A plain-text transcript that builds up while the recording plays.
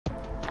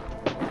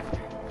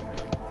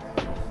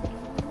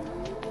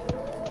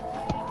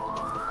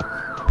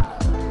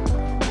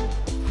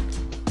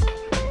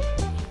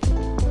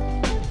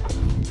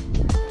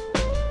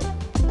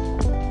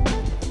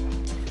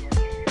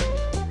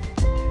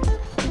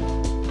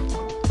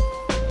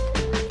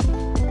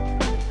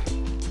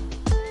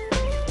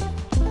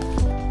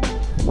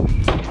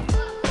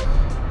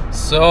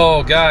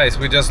So guys,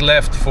 we just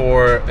left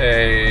for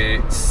a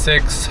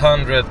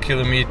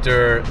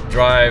 600-kilometer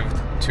drive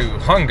to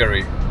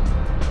Hungary,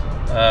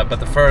 but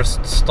the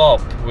first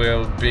stop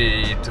will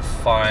be to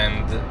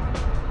find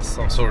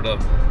some sort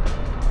of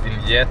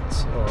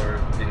vignette or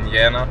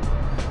vignette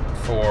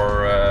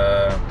for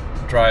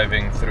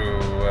driving through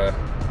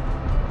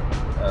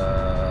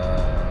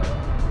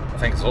I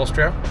think it's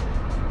Austria.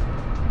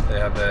 They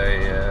have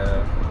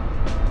a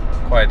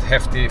quite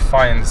hefty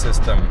fine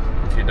system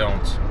if you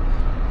don't.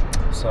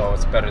 So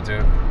it's better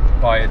to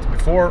buy it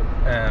before,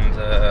 and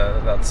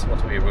that's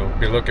what we will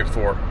be looking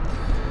for.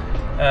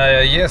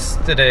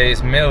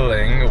 Yesterday's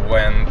milling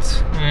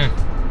went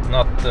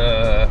not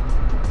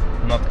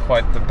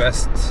quite the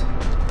best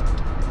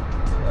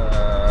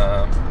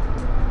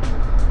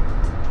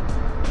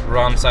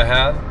runs I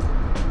had.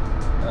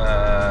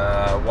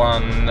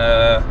 One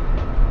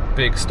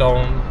big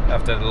stone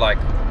after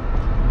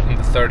in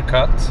the third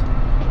cut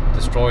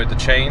destroyed the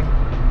chain.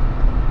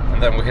 And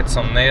then we hit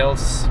some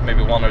nails,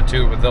 maybe one or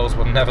two, but those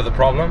were never the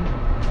problem.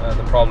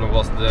 The problem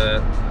was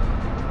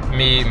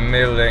me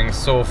milling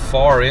so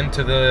far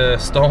into the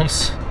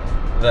stones,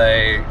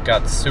 they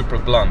got super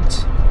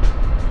blunt.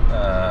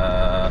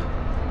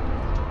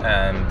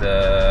 And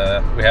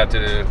we had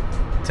to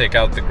take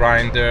out the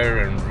grinder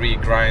and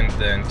re-grind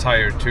the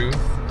entire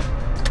tooth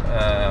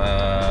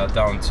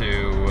down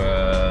to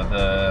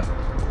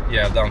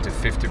down to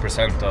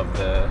 50% of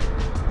the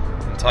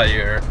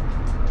entire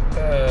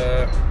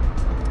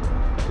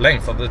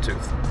length of the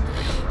tooth,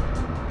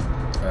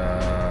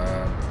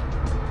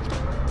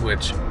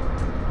 which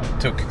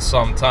took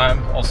some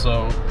time.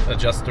 Also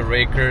adjust the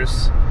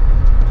rakers,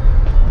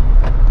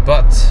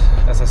 but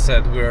as I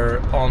said,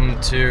 we're on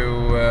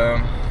to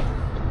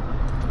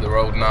the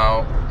road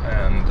now,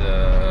 and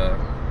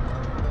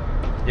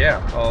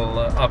yeah,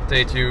 I'll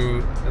update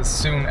you as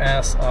soon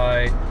as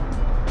I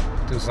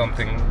do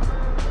something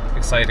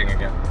exciting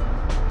again.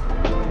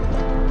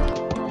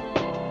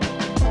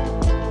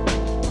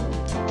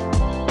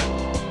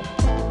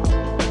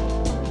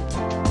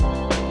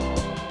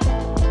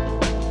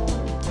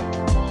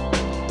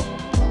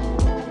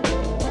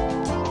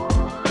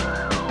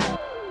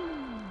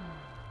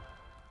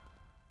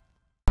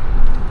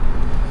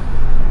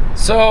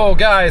 So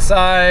guys,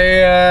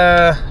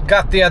 I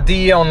got the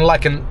idea on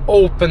an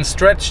open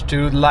stretch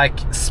to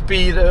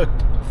speed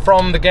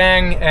from the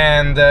gang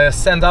and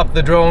send up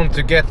the drone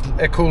to get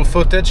a cool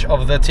footage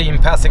of the team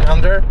passing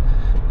under.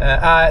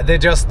 They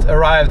just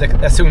arrived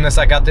as soon as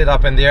I got it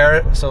up in the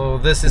air, so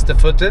this is the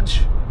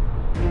footage.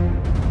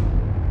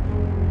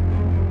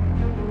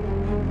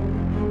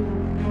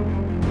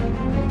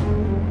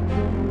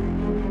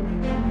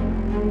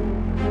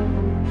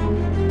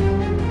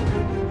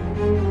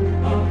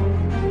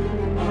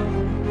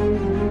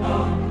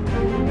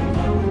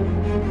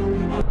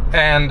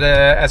 And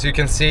as you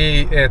can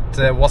see,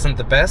 it wasn't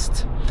the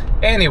best.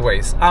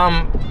 Anyways,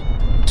 I'm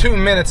 2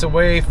 minutes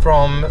away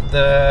from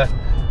the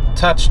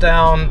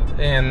touchdown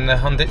in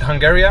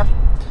Hungary,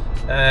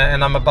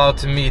 and I'm about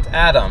to meet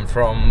Adam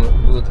from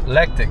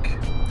Budapest.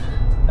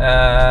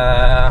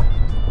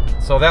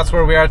 So that's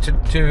where we are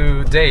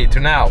today,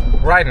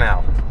 right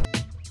now.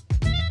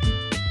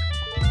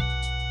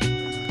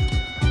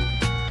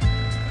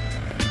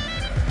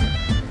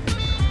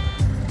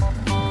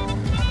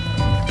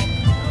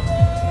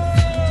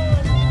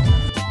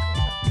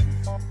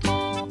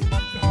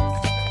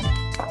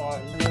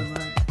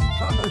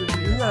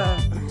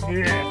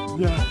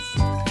 Yes.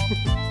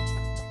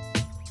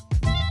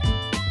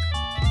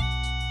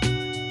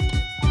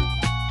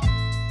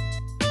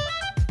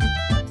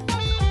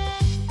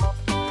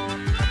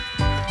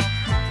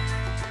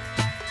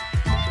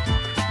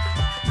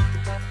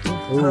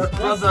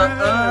 Brother.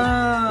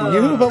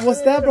 You? But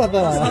what's that,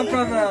 brother? What's up,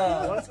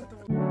 brother?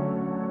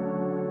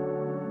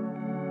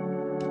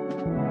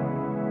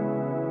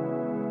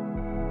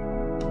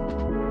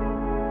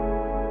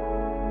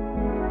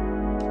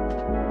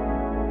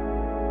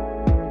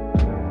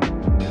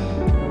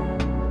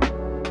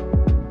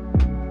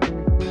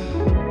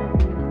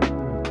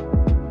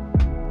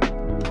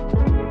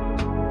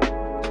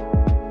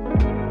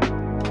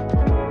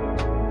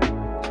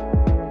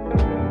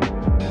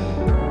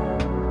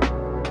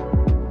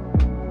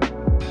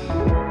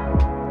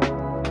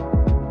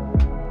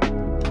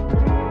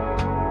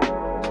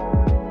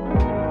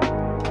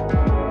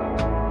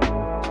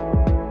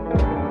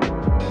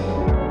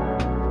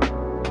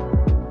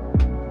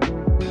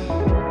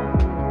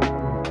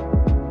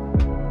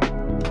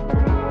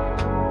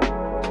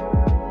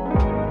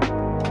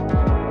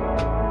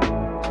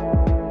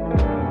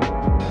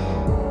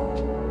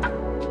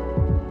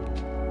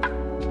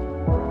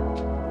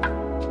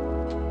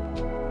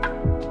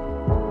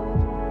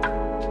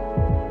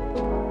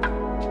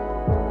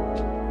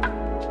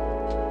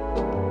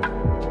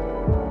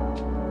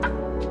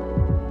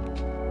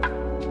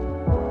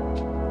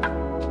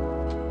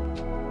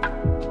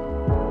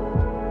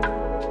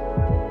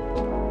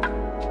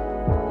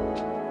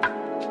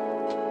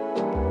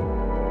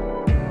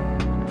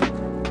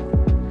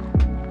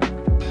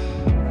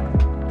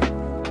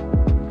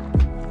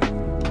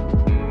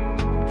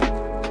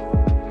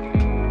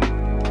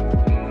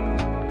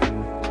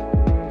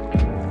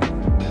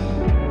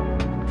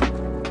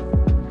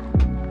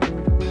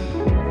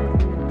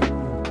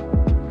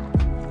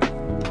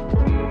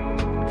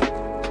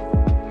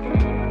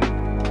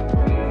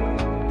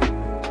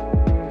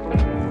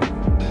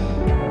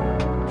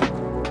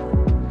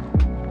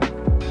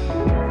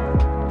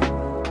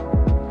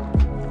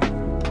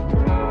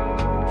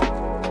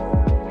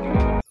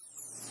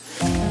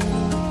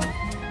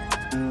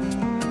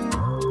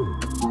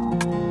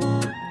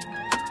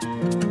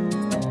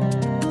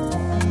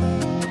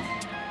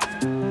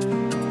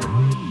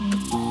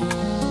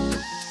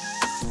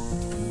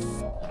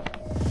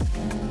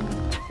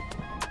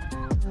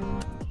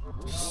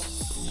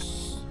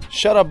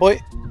 Shut up, boy.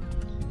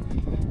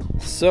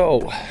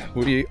 So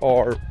we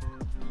are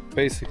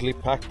basically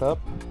packed up.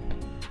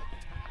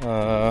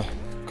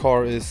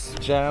 Car is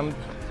jammed.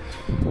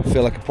 I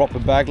feel like a proper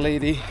bag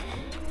lady.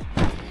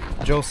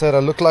 Joe said I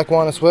look like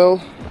one as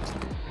well.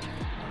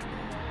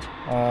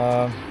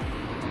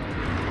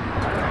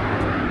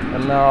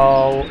 And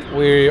now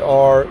we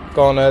are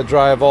gonna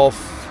drive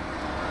off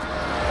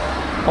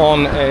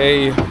on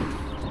a...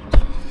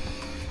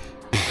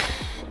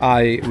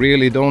 I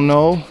really don't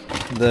know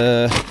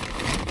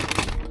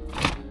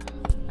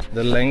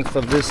the length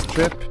of this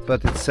trip,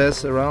 but it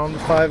says around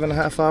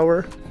 5.5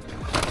 hours.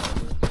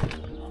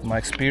 My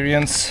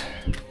experience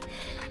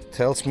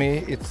tells me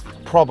it's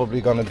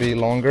probably gonna be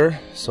longer,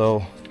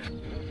 so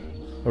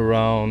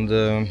around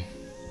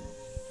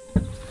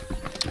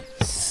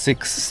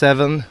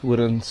 6-7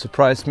 wouldn't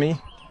surprise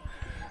me,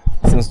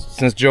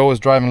 since Joe is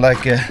driving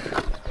like a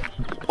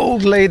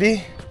old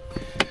lady.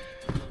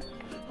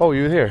 Oh,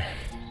 you're here.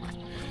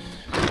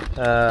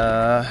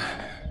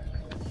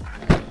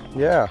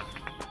 Yeah,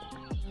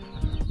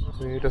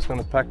 we're just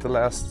gonna pack the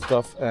last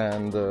stuff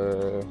and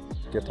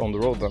get on the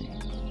road then.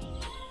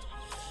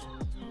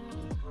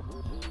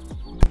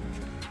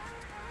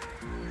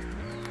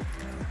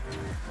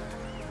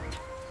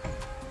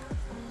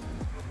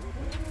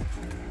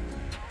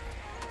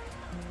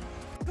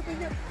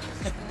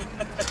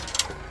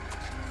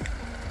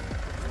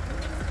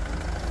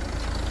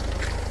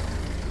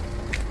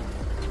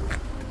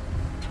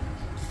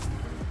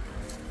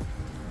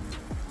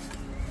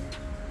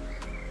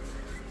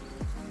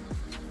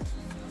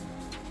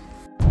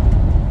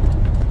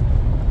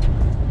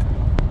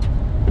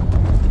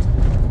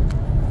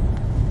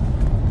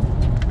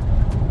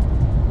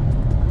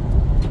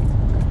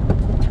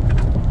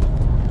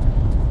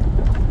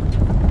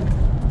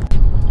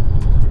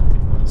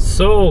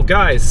 So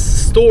guys,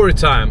 story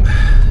time.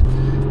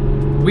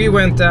 We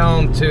went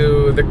down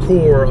to the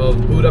core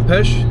of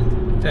Budapest,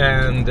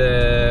 and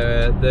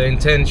the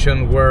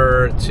intention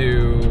were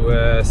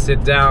to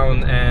sit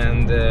down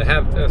and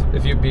have a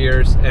few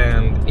beers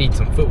and eat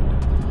some food.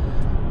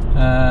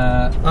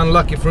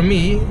 Unlucky for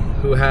me,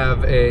 who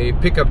have a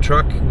pickup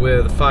truck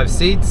with 5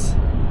 seats,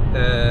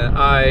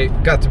 I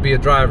got to be a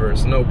driver,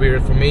 so no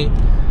beer for me.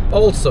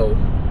 Also,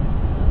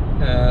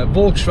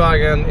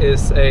 Volkswagen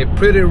is a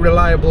pretty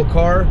reliable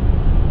car,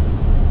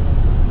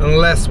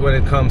 unless when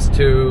it comes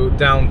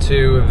down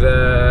to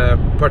the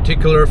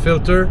particulate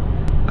filter.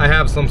 I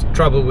have some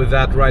trouble with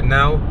that right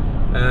now.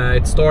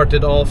 It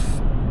started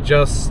off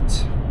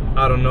just,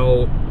 I don't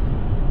know,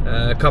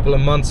 a couple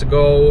of months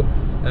ago,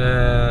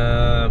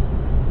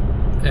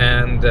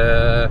 and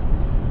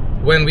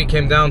when we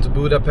came down to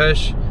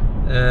Budapest,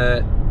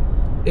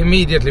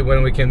 immediately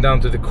when we came down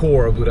to the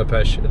core of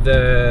Budapest,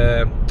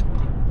 the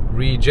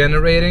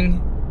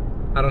regenerating,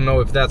 I don't know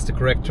if that's the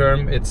correct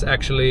term, it's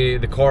actually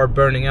the car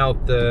burning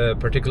out the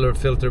particulate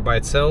filter by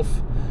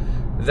itself.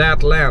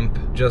 That lamp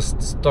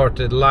just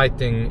started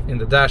lighting in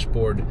the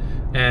dashboard,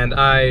 and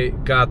I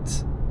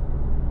got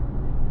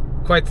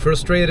quite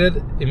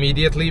frustrated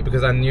immediately,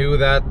 because I knew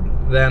that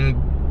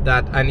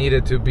I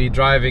needed to be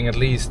driving at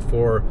least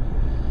for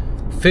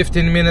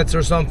 15 minutes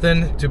or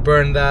something to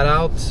burn that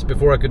out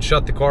before I could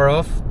shut the car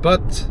off.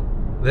 But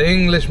the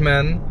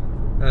Englishmen,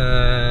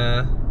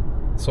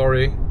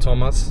 sorry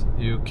Thomas,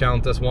 you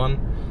count as one,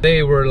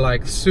 they were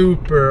like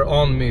super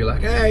on me,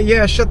 like, hey,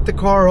 yeah, shut the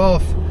car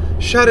off,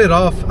 shut it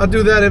off, I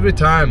do that every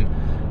time,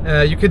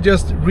 you could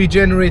just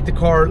regenerate the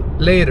car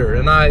later.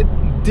 And I,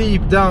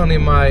 deep down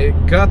in my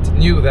gut,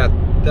 knew that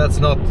that's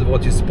not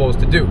what you're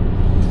supposed to do.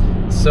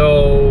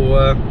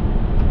 So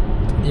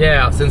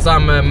yeah, since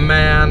I'm a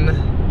man,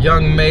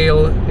 young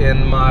male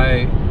in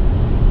my,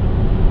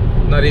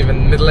 not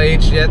even middle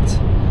age yet,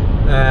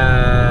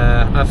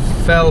 I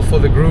fell for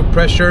the group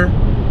pressure,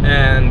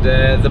 and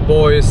the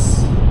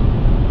boys,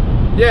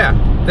 yeah,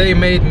 they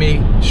made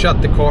me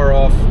shut the car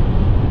off.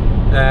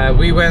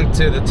 We went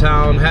to the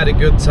town, had a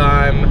good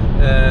time,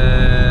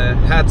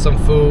 had some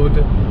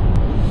food.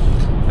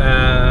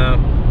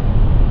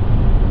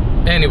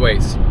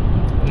 Anyways,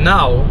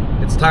 now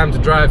it's time to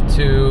drive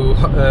to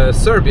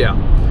Serbia,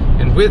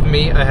 and with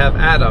me I have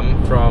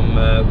Adam from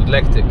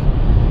Budapest.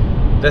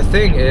 The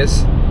thing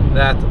is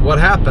that what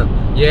happened,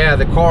 yeah,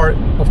 the car,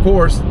 of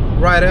course,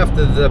 right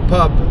after the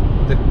pub,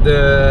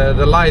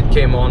 the light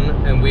came on,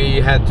 and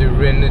we had to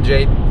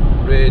regenerate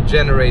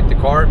the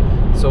car,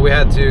 so we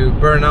had to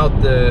burn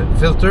out the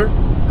filter.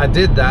 I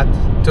did that,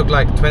 took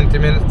like 20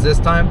 minutes this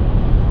time.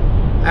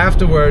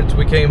 Afterwards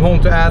we came home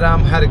to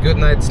Adam, had a good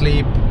night's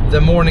sleep.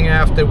 The morning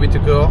after, we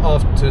took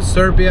off to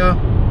Serbia.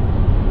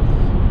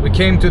 We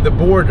came to the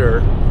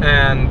border,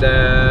 and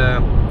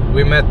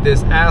we met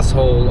this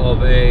asshole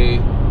of a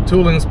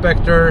tool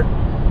inspector.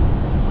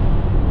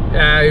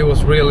 He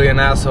was really an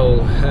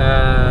asshole,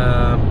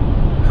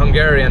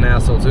 Hungarian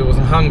asshole, so he was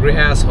a hungry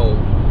asshole.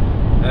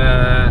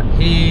 I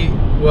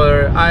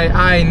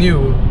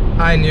knew,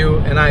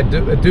 and I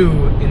do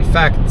in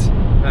fact,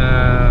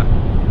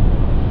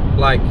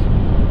 like,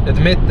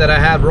 admit that I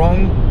had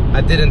wrong. I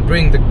didn't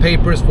bring the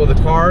papers for the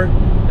car.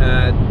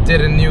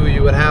 Didn't knew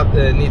you would have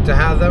need to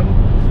have them,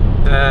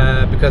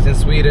 because in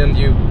Sweden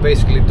you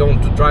basically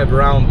don't drive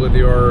around with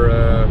your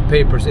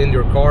papers in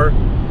your car.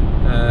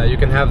 You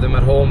can have them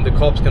at home. The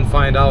cops can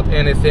find out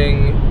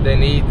anything they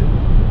need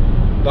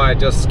by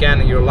just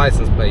scanning your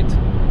license plate.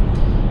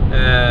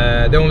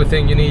 The only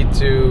thing you need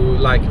to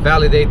like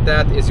validate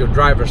that is your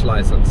driver's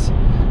license.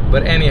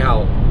 But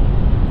anyhow,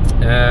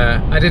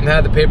 I didn't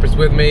have the papers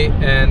with me,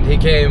 and he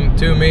came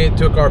to me,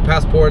 took our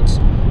passports,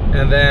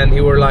 and then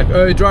he were like,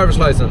 "Oh, driver's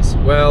license."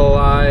 Well,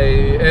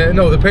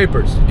 no, the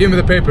papers. Give me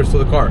the papers to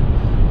the car.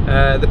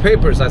 The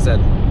papers, I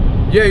said.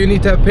 Yeah, you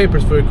need to have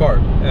papers for your car.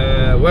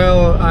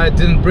 Well, I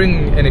didn't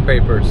bring any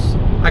papers.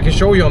 I can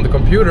show you on the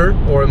computer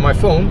or on my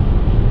phone.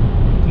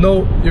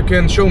 No, you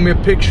can show me a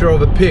picture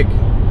of a pig.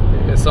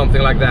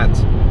 Something like that.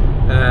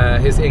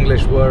 His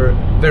English were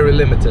very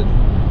limited.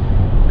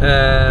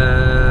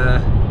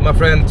 My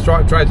friend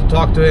tried to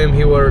talk to him.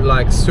 He were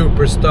like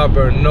super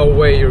stubborn. No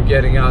way you're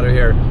getting out of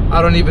here.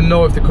 I don't even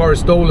know if the car is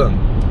stolen.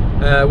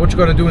 What you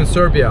gonna do in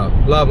Serbia?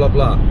 Blah blah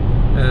blah.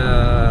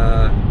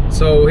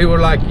 So he were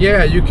like,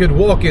 yeah, you could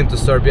walk into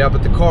Serbia,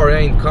 but the car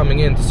ain't coming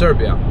into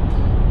Serbia.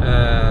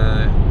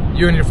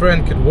 You and your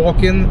friend could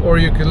walk in, or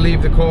you could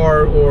leave the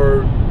car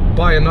or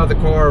buy another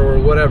car or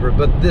whatever,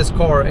 but this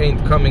car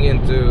ain't coming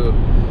into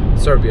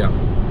Serbia.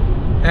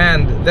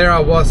 And there I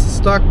was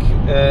stuck.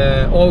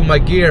 All my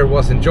gear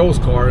was in Joe's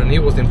car, and he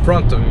was in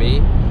front of me.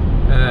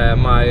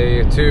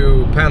 My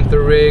two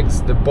Panther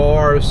rigs, the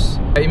bars.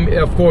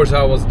 Of course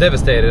I was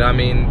devastated. I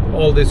mean,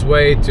 all this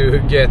way to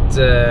get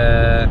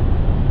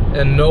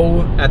a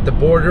no at the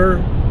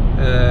border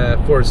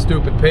for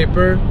stupid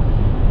paper.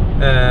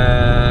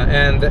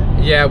 And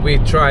yeah, we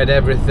tried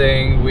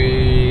everything.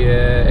 We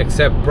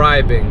except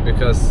bribing,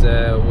 because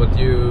what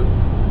you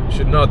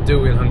should not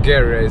do in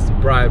Hungary is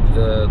bribe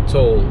the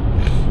toll.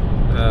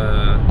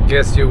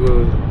 Guess you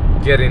will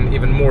get in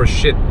even more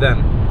shit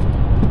then.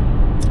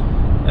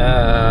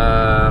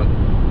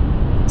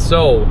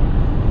 So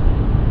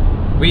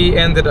we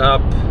ended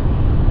up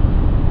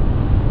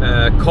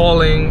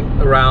calling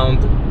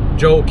around.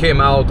 Joe came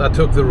out, I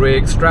took the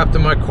rig, strapped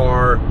in my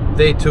car.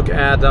 They took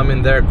Adam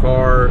in their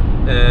car,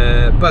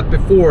 but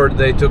before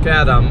they took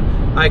Adam,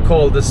 I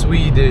called the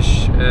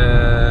Swedish,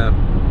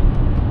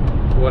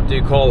 what do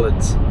you call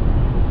it,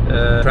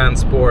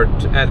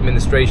 transport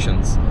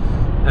administrations,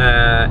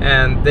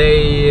 and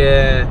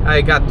they,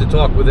 I got to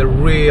talk with a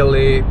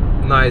really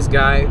nice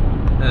guy,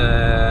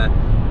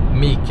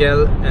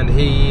 Mikael, and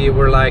he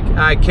were like,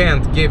 I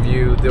can't give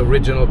you the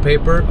original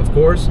paper, of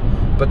course,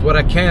 but what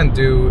I can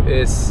do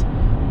is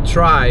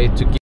try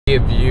to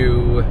give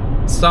you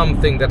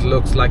something that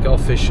looks like an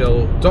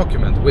official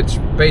document, which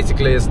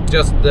basically is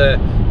just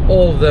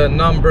all the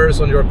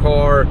numbers on your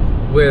car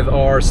with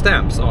our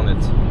stamps on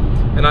it.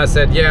 And I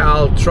said, yeah,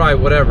 I'll try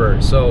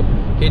whatever. So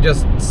he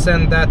just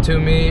sent that to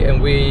me,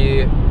 and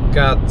we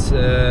got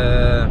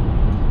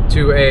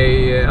to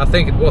a, I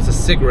think it was a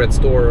cigarette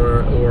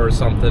store or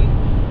something,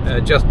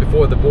 just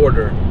before the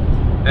border.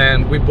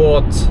 And we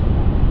bought,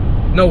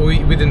 no, we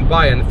didn't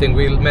buy anything.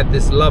 We met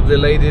this lovely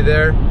lady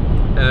there,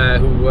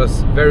 who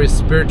was very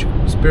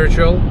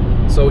spiritual,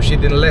 so she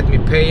didn't let me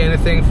pay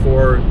anything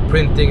for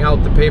printing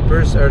out the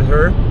papers at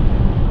her.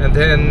 And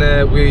then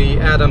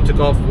Adam took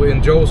off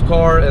in Joe's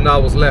car, and I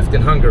was left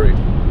in Hungary.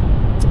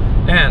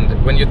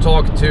 And when you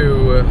talk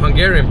to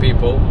Hungarian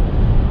people,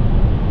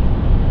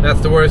 that's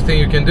the worst thing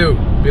you can do,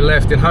 be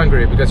left in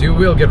Hungary, because you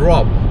will get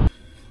robbed.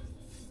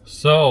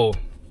 So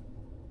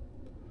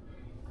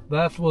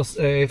that was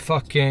a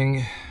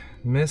fucking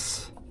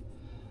miss.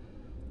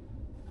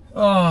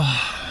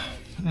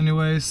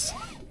 Anyways,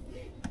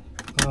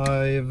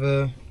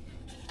 I've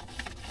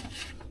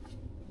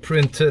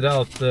printed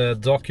out the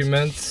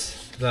documents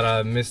that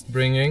I missed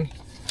bringing,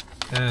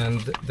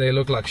 and they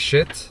look like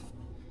shit,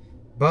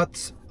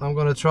 but I'm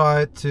gonna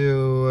try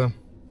to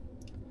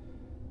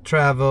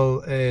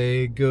travel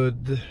a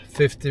good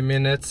 50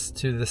 minutes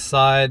to the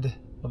side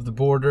of the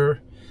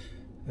border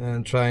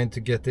and trying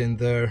to get in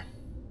there.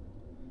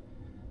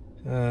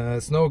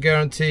 It's no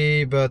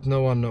guarantee, but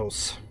no one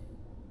knows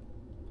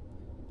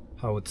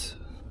how it's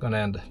gonna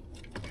end.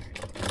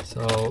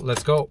 So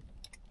let's go.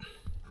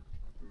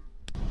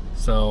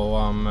 So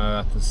I'm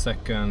at the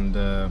second,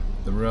 the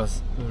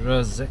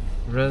Ruzge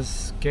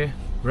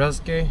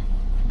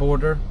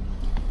border.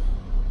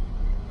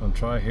 I'll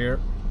try here.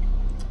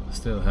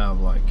 Still have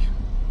like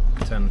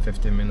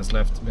 10-15 minutes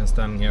left. Been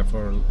standing here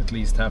for at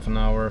least half an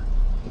hour,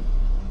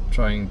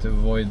 trying to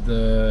avoid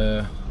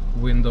the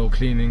window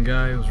cleaning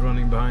guy who's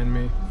running behind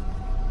me.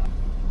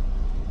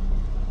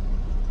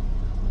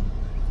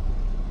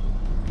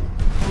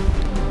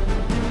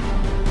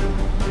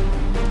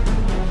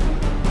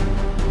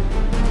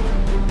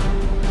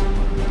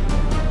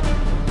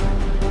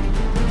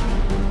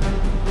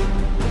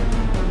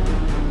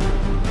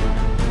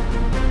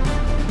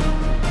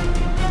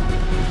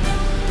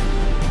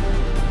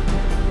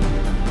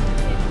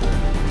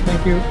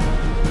 Thank you.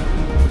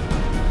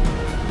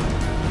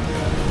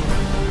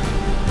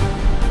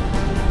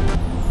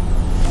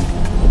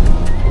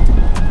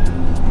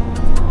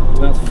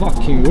 That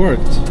fucking fucking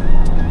worked.